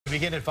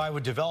Begin at 5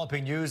 with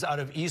developing news out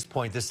of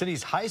Eastpointe. The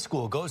city's high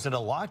school goes into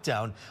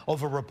lockdown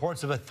over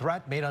reports of a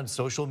threat made on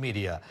social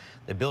media.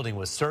 The building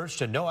was searched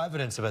and no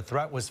evidence of a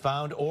threat was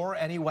found or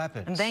any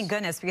weapons. And thank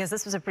goodness, because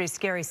this was a pretty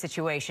scary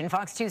situation.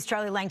 Fox 2's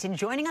Charlie Langton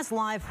joining us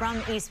live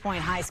from Eastpointe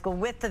High School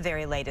with the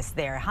very latest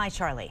there. Hi,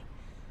 Charlie.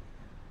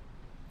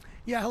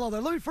 Yeah, hello there.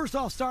 Let me first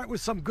off start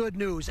with some good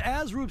news.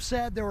 As Rupe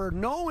said, there were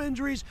no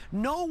injuries,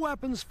 no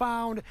weapons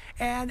found,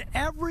 and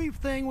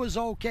everything was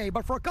okay.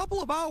 But for a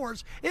couple of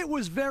hours, it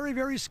was very,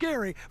 very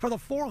scary for the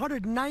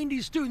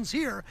 490 students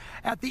here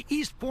at the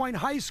Eastpointe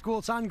High School.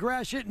 It's on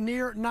Gratiot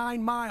near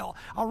 9 Mile.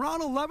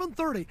 Around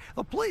 11:30,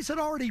 the police had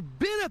already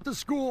been at the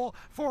school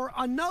for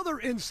another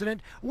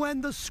incident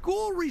when the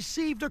school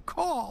received a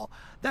call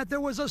that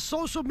there was a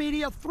social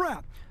media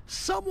threat.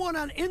 Someone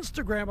on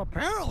Instagram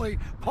apparently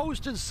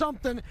posted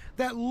something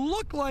that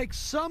looked like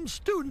some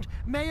student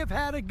may have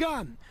had a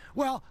gun.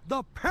 Well,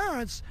 the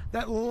parents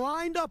that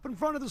lined up in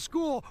front of the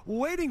school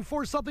waiting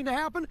for something to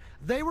happen,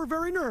 they were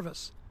very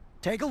nervous.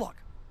 Take a look.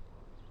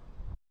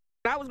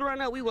 When I was growing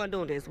up, we weren't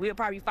doing this. We'll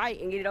probably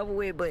fight and get it over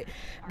with, but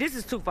this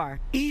is too far.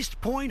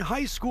 Eastpointe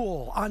High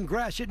School on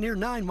Gratiot near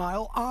 9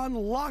 Mile on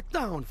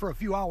lockdown for a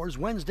few hours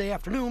Wednesday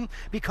afternoon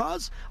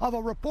because of a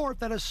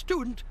report that a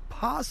student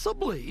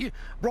possibly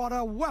brought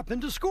a weapon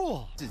to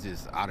school. This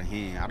is just out of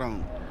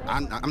hand.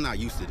 I'm not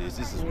used to this.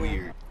 This is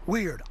weird.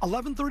 Weird.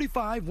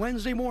 11:35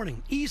 Wednesday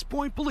morning,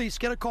 Eastpointe police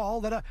get a call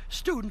that a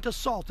student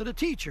assaulted a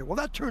teacher. Well,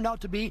 that turned out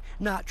to be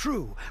not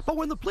true. But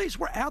when the police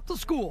were at the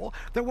school,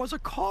 there was a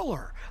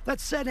caller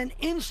that said an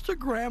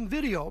Instagram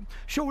video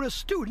showed a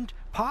student,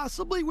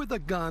 possibly with a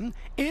gun,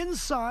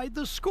 inside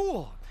the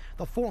school.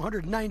 The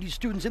 490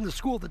 students in the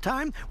school at the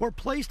time were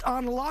placed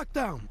on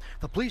lockdown.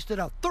 The police did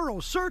a thorough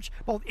search,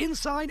 both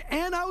inside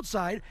and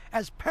outside,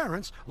 as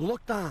parents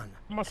looked on.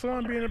 My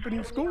son being up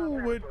in school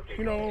with,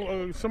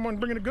 someone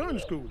bringing a gun to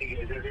school.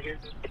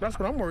 That's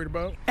what I'm worried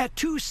about. At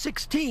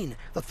 2:16,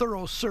 the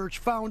thorough search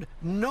found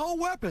no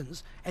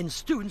weapons, and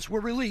students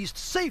were released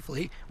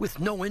safely with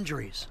no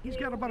injuries. He's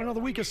got about another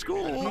week of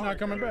school. He's not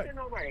coming back.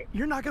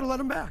 You're not going to let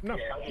him back? No.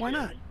 Why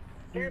not?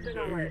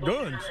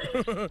 Guns.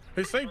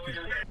 His safety.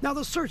 Now,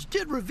 the search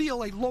did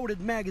reveal a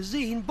loaded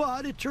magazine,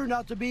 but it turned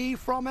out to be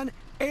from an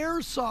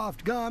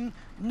airsoft gun,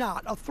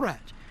 not a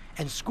threat.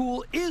 And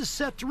school is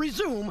set to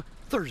resume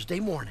Thursday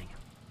morning.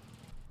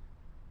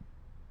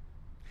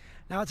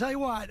 Now, I'll tell you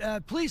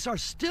what, police are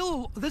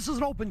still, this is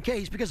an open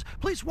case because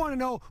police want to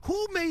know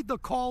who made the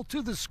call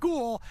to the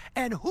school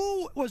and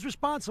who was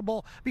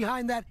responsible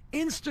behind that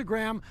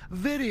Instagram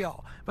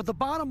video. But the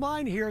bottom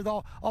line here,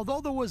 though,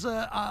 although there was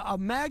a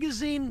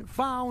magazine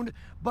found,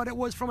 but it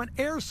was from an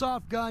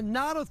airsoft gun,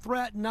 not a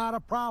threat, not a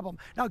problem.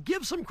 Now,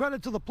 give some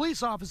credit to the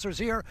police officers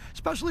here,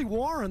 especially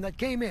Warren that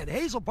came in,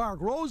 Hazel Park,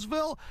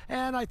 Roseville,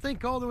 and I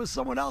think, there was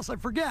someone else, I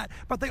forget.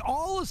 But they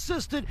all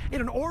assisted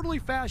in an orderly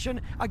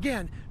fashion.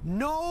 Again,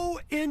 no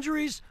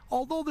injuries,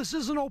 although this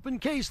is an open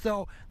case,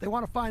 though. They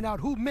want to find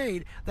out who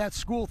made that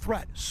school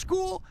threat.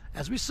 School,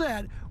 as we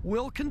said,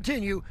 will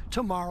continue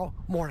tomorrow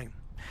morning.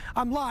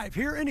 I'm live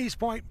here in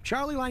Eastpointe.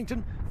 Charlie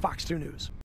Langton, Fox 2 News.